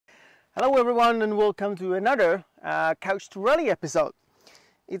Hello everyone and welcome to another Couch to Rally episode.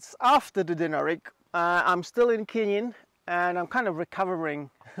 It's after the Dinaric. I'm still in Kenyan and I'm kind of recovering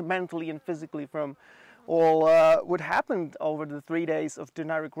mentally and physically from all what happened over the 3 days of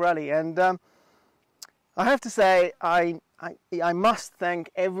Dinaric Rally. And I have to say I must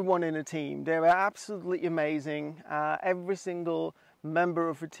thank everyone in the team. They were absolutely amazing. Every single member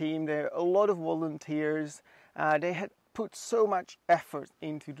of the team, there are a lot of volunteers. They had put so much effort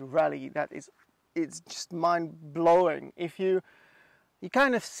into the rally that it's just mind-blowing. If you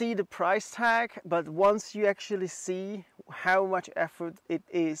kind of see the price tag, but once you actually see how much effort it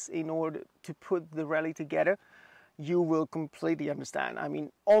is in order to put the rally together, you will completely understand. I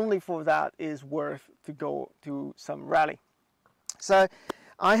mean, only for that is worth to go to some rally. So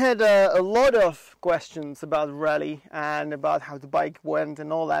I had a lot of questions about the rally and about how the bike went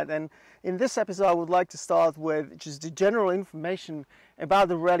and all that. And in this episode, I would like to start with just the general information about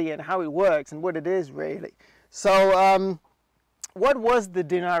the rally and how it works and what it is really. So what was the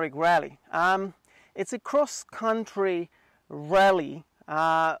Dinaric Rally? It's a cross-country rally,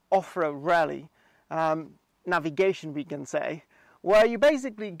 off-road rally, navigation we can say, where you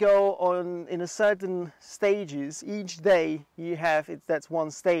basically go on in a certain stages. Each day you have that's one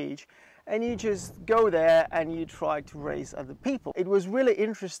stage, and you just go there and you try to race other people. It was really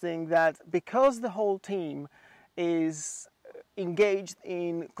interesting that because the whole team is engaged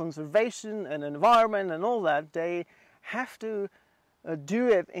in conservation and environment and all that, they have to do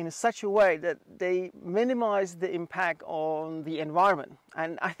it in such a way that they minimize the impact on the environment.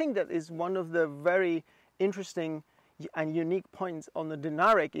 And I think that is one of the very interesting and unique points on the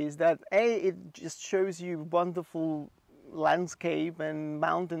Dinaric, is that it just shows you wonderful landscape and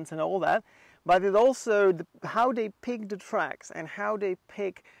mountains and all that, but it also how they pick the tracks and how they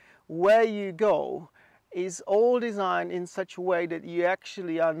pick where you go is all designed in such a way that you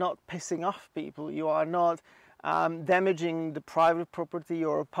actually are not pissing off people, you are not damaging the private property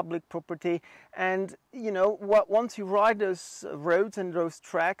or public property. And you know what, once you ride those roads and those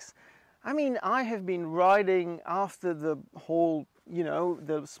tracks, I mean, I have been riding after the whole, you know,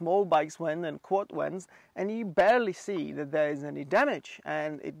 the small bikes went and quad went, and you barely see that there is any damage.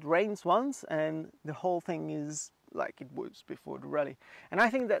 And it rains once and the whole thing is like it was before the rally. And I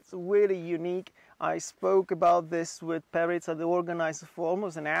think that's really unique. I spoke about this with Peritza, the organizer, for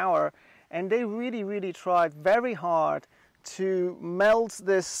almost an hour, and they really tried very hard to melt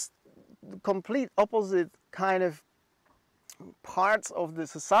this complete opposite kind of parts of the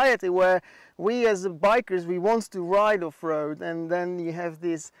society, where we as bikers, we want to ride off-road, and then you have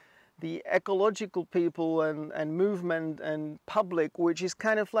the ecological people and movement and public, which is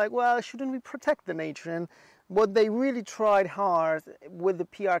kind of like, well, shouldn't we protect the nature? And what they really tried hard with the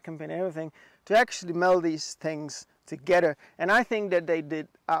PR campaign and everything to actually meld these things together, and I think that they did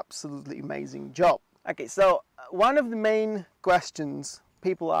absolutely amazing job. Okay, so one of the main questions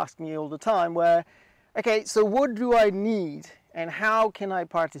people ask me all the time were, okay, so what do I need and how can I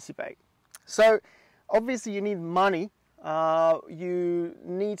participate? So obviously you need money. You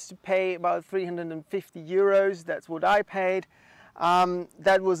need to pay about 350 euros. That's what I paid.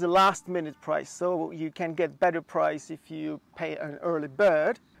 That was a last minute price, so you can get better price if you pay an early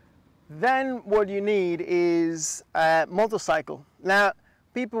bird. Then what you need is a motorcycle. Now,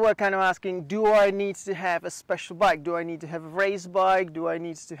 people were kind of asking, do I need to have a special bike? Do I need to have a race bike? Do I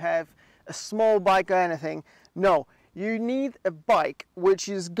need to have a small bike or anything? No, you need a bike which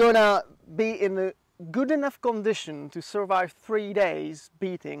is gonna be in a good enough condition to survive 3 days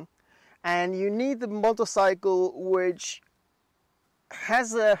beating, and you need the motorcycle which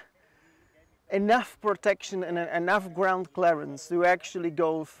has enough protection and enough ground clearance to actually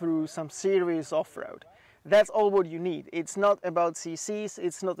go through some serious off-road. That's all what you need. It's not about CCs,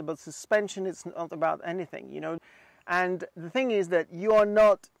 it's not about suspension, it's not about anything, you know. And the thing is that you are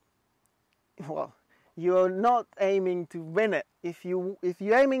not, well, you're not aiming to win it. If you're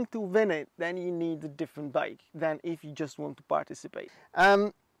aiming to win it, then you need a different bike than if you just want to participate.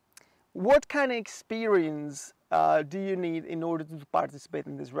 What kind of experience do you need in order to participate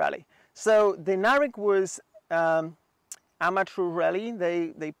in this rally? So Dinaric was amateur rally,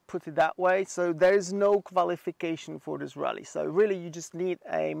 they put it that way, so there is no qualification for this rally. So really you just need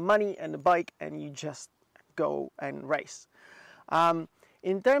a money and a bike and you just go and race.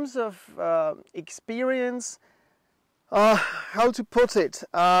 In terms of experience, how to put it,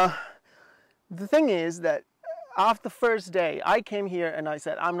 the thing is that after first day I came here and I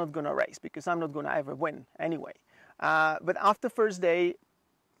said I'm not gonna race because I'm not gonna ever win anyway. But after first day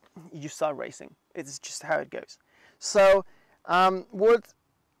you start racing. It's just how it goes. So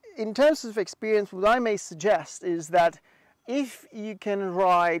in terms of experience, what I may suggest is that if you can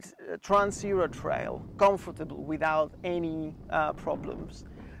ride a Trans-Euro trail comfortable without any problems,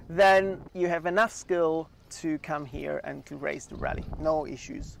 then you have enough skill to come here and to race the rally. No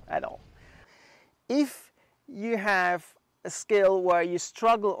issues at all. If you have a skill where you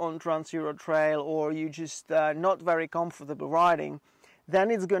struggle on Trans-Euro trail, or you just not very comfortable riding, then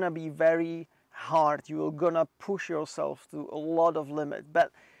it's gonna be very hard. You're gonna push yourself to a lot of limit.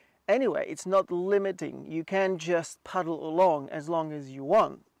 But anyway, it's not limiting. You can just paddle along as long as you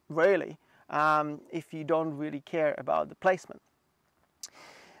want, really, if you don't really care about the placement.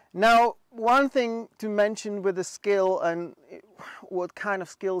 Now, one thing to mention with the skill and what kind of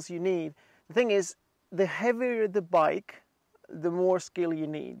skills you need, the thing is, the heavier the bike, the more skill you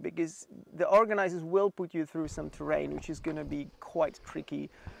need, because the organizers will put you through some terrain which is going to be quite tricky,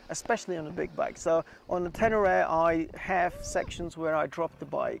 especially on a big bike. So on the Ténéré, I have sections where I dropped the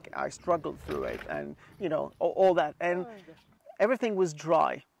bike, I struggled through it, and you know, all that, and everything was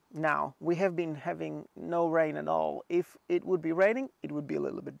dry. Now we have been having no rain at all. If it would be raining, it would be a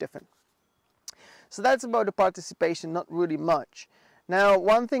little bit different. So that's about the participation, not really much. Now,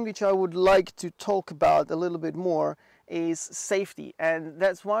 one thing which I would like to talk about a little bit more is safety, and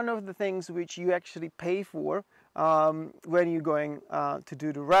that's one of the things which you actually pay for when you're going to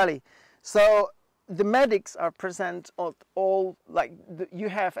do the rally. So the medics are present at all, like you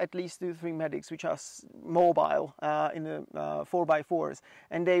have at least 2-3 medics which are mobile in the 4x4s,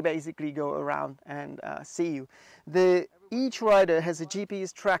 and they basically go around and see you. Each rider has a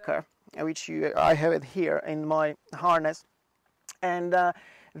GPS tracker, which I have it here in my harness, and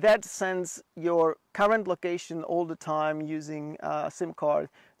that sends your current location all the time using a SIM card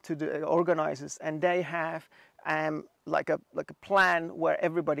to the organizers, and they have like a plan where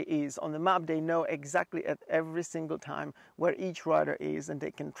everybody is on the map. They know exactly at every single time where each rider is, and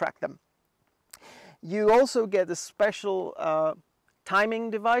they can track them. You also get a special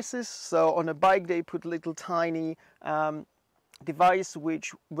timing devices. So on a bike they put little tiny device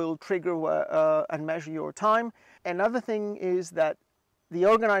which will trigger and measure your time. Another thing is that the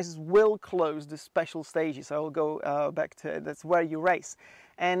organizers will close the special stages. I will go back to it. That's where you race.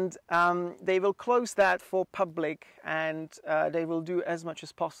 And they will close that for public, and they will do as much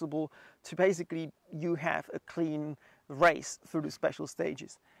as possible to basically you have a clean race through the special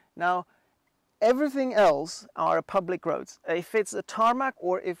stages. Now, everything else are public roads. If it's a tarmac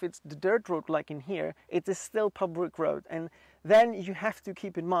or if it's the dirt road like in here, it is still public road. And then you have to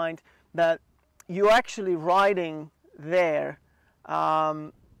keep in mind that you're actually riding there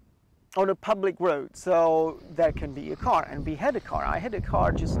on a public road, so there can be a car, and we had a car. I had a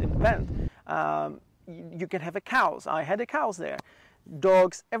car just in the bend. You can have a cows. I had a cows there,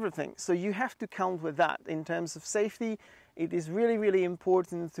 dogs, everything. So you have to count with that in terms of safety. It is really, really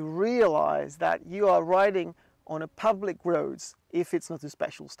important to realize that you are riding on a public roads if it's not a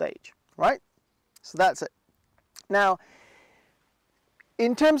special stage, right? So that's it. Now,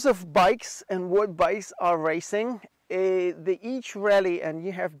 in terms of bikes and what bikes are racing, each rally, and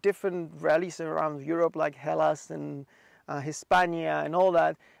you have different rallies around Europe like Hellas and Hispania and all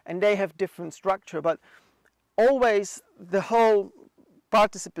that, and they have different structure, but always the whole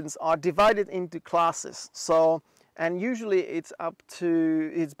participants are divided into classes. So, and usually it's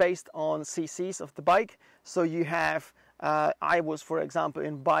based on cc's of the bike. So you have, I was for example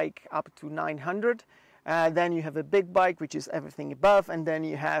in bike up to 900, then you have a big bike which is everything above, and then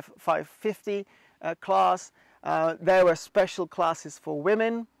you have 550 class. There were special classes for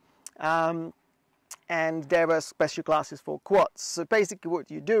women, and there were special classes for quads. So basically what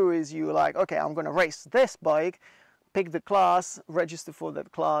you do is you're like, okay, I'm going to race this bike, pick the class, register for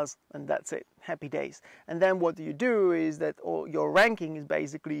that class, and that's it. Happy days. And then what you do is that your ranking is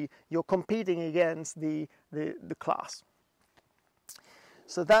basically you're competing against the class.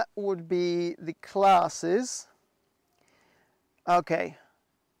 So that would be the classes. Okay,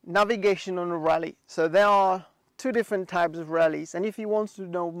 navigation on a rally. So there are 2 different types of rallies, and if you want to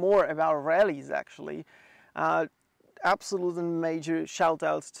know more about rallies, actually, absolute and major shout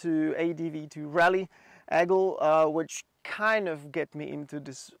outs to ADV2 Rally, Egel, which kind of get me into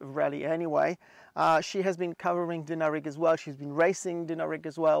this rally anyway. She has been covering Dinaric as well. She's been racing Dinaric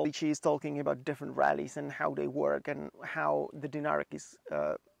as well. She's talking about different rallies and how they work and how the Dinaric is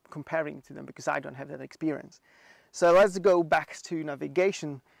comparing to them, because I don't have that experience. So let's go back to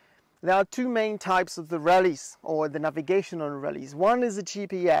navigation. There are 2 main types of the rallies, or the navigation on rallies. One is a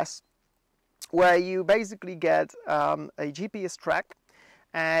GPS, where you basically get a GPS track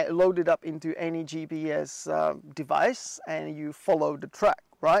loaded up into any GPS device, and you follow the track,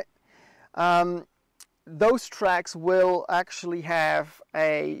 right? those tracks will actually have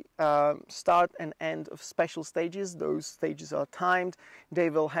a start and end of special stages. Those stages are timed. They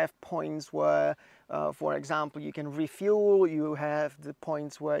will have points where, for example, you can refuel. You have the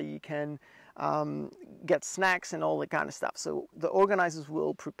points where you can get snacks and all that kind of stuff. So the organizers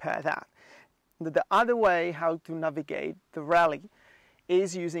will prepare that. The other way how to navigate the rally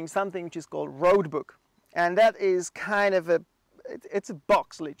is using something which is called roadbook. And that is kind of it's a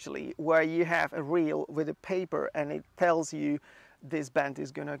box literally where you have a reel with a paper, and it tells you this bend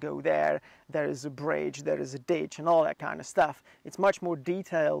is going to go there, there is a bridge, there is a ditch, and all that kind of stuff. It's much more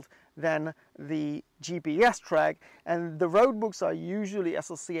detailed than the GPS track, and the road books are usually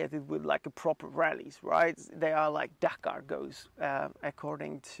associated with like a proper rallies, right? They are like Dakar goes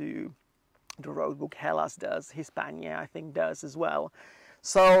according to the road book. Hellas does, Hispania I think does as well.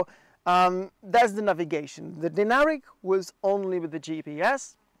 So that's the navigation. The Dinaric was only with the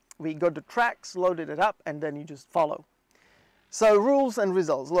GPS. We got the tracks, loaded it up, and then you just follow. So rules and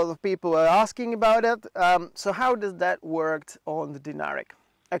results. A lot of people are asking about it. So how does that work on the Dinaric?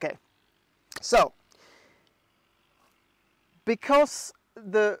 Okay, so because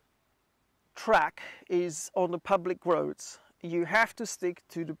the track is on the public roads, you have to stick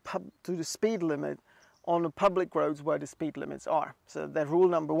to the speed limit on the public roads where the speed limits are. So that's rule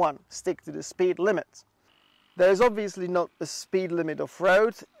number one, stick to the speed limits. There is obviously not a speed limit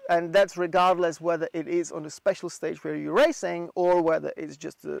off-road, and that's regardless whether it is on a special stage where you're racing or whether it's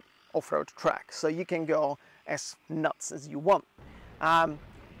just an off-road track. So you can go as nuts as you want.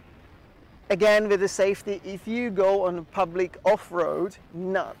 Again, with the safety, if you go on a public off-road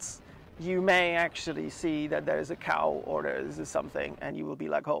nuts, you may actually see that there is a cow or there is something, and you will be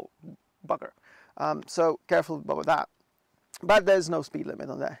like, oh, bugger. So careful about that. But there's no speed limit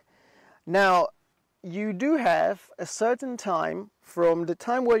on there. Now, you do have a certain time from the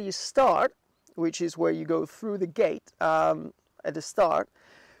time where you start, which is where you go through the gate at the start,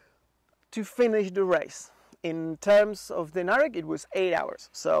 to finish the race. In terms of Dinaric, it was 8 hours.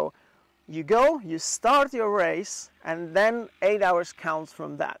 So you go, you start your race, and then 8 hours counts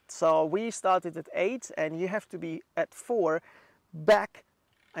from that. So we started at 8, and you have to be at 4 back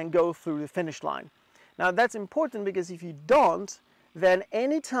and go through the finish line. Now that's important, because if you don't, then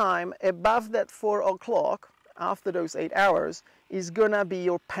any time above that 4 o'clock after those 8 hours is gonna be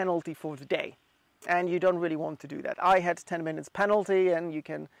your penalty for the day, and you don't really want to do that. I had 10 minutes penalty, and you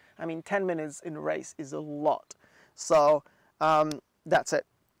can, I mean, 10 minutes in a race is a lot. So that's it.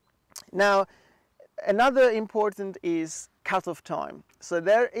 Now another important is cutoff time. So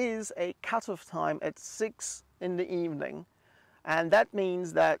there is a cutoff time at 6 in the evening. And that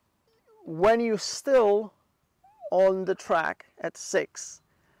means that when you're still on the track at 6,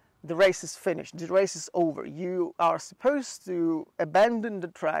 the race is finished, the race is over. You are supposed to abandon the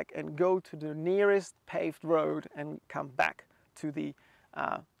track and go to the nearest paved road and come back to the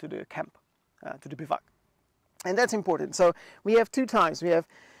camp, to the bivouac. And that's important. So we have 2 times. We have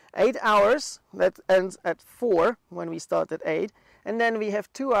 8 hours, that ends at 4 when we start at 8, and then we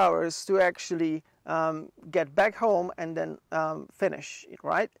have 2 hours to actually get back home and then finish it,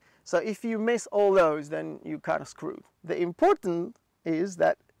 right? So if you miss all those, then you're kind of screwed. The important is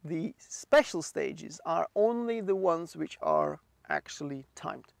that the special stages are only the ones which are actually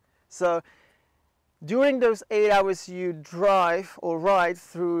timed. So during those 8 hours you drive or ride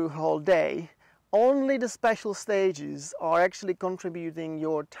through the whole day, only the special stages are actually contributing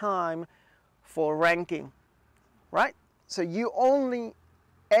your time for ranking, right? So you only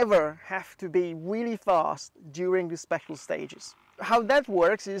ever have to be really fast during the special stages. How that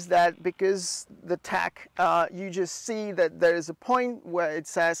works is that because the tag, you just see that there is a point where it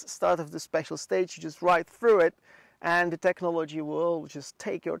says start of the special stage, you just ride through it, and the technology will just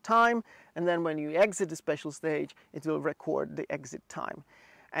take your time, and then when you exit the special stage, it will record the exit time.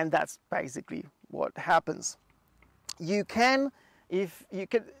 And that's basically what happens. You can,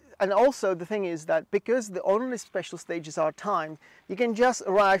 and also the thing is that because the only special stages are timed, you can just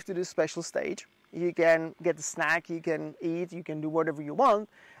arrive to the special stage, you can get a snack, you can eat, you can do whatever you want,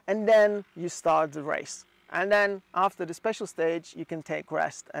 and then you start the race. And then after the special stage, you can take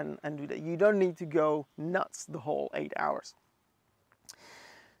rest and do that. You don't need to go nuts the whole 8 hours.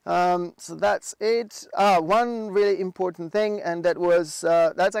 So that's it. One really important thing, and that was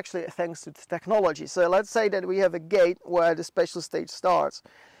that's actually thanks to the technology. So let's say that we have a gate where the special stage starts.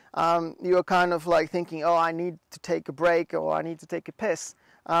 You're kind of like thinking, oh, I need to take a break, or I need to take a piss.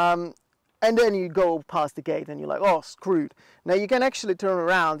 and then you go past the gate and you're like, oh, screwed. Now you can actually turn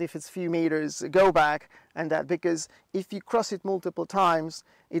around if it's a few meters, go back and that, because if you cross it multiple times,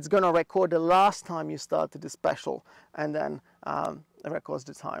 it's going to record the last time you started the special, and then it records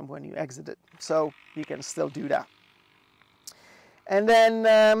the time when you exit it. So you can still do that. And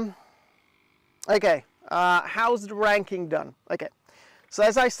then, okay, how's the ranking done? Okay, so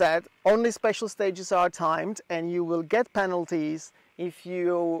as I said, only special stages are timed, and you will get penalties if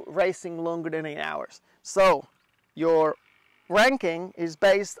you're racing longer than 8 hours. So your ranking is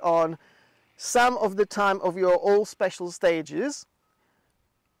based on sum of the time of your all special stages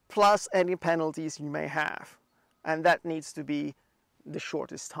plus any penalties you may have, and that needs to be the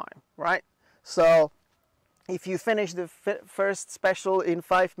shortest time, right? So if you finish the first special in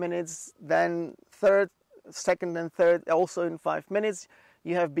 5 minutes, then second and third also in 5 minutes,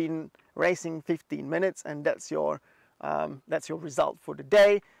 you have been racing 15 minutes, and that's your result for the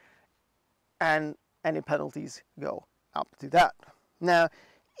day, and any penalties go up to that. Now,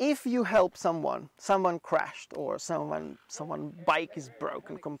 if you help someone crashed, or someone bike is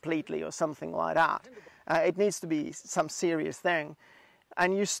broken completely or something like that, it needs to be some serious thing,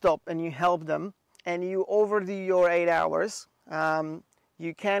 and you stop and you help them, and you overdo your 8 hours,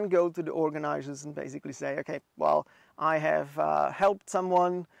 you can go to the organizers and basically say, okay, well, I have helped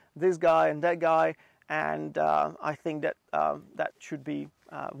someone, this guy and that guy, and I think that that should be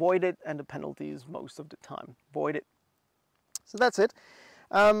voided, and the penalty is most of the time voided. So that's it.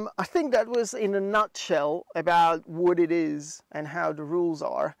 I think that was in a nutshell about what it is and how the rules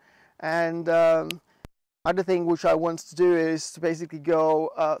are. And other thing which I want to do is to basically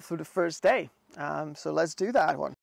go through the first day. So let's do that one.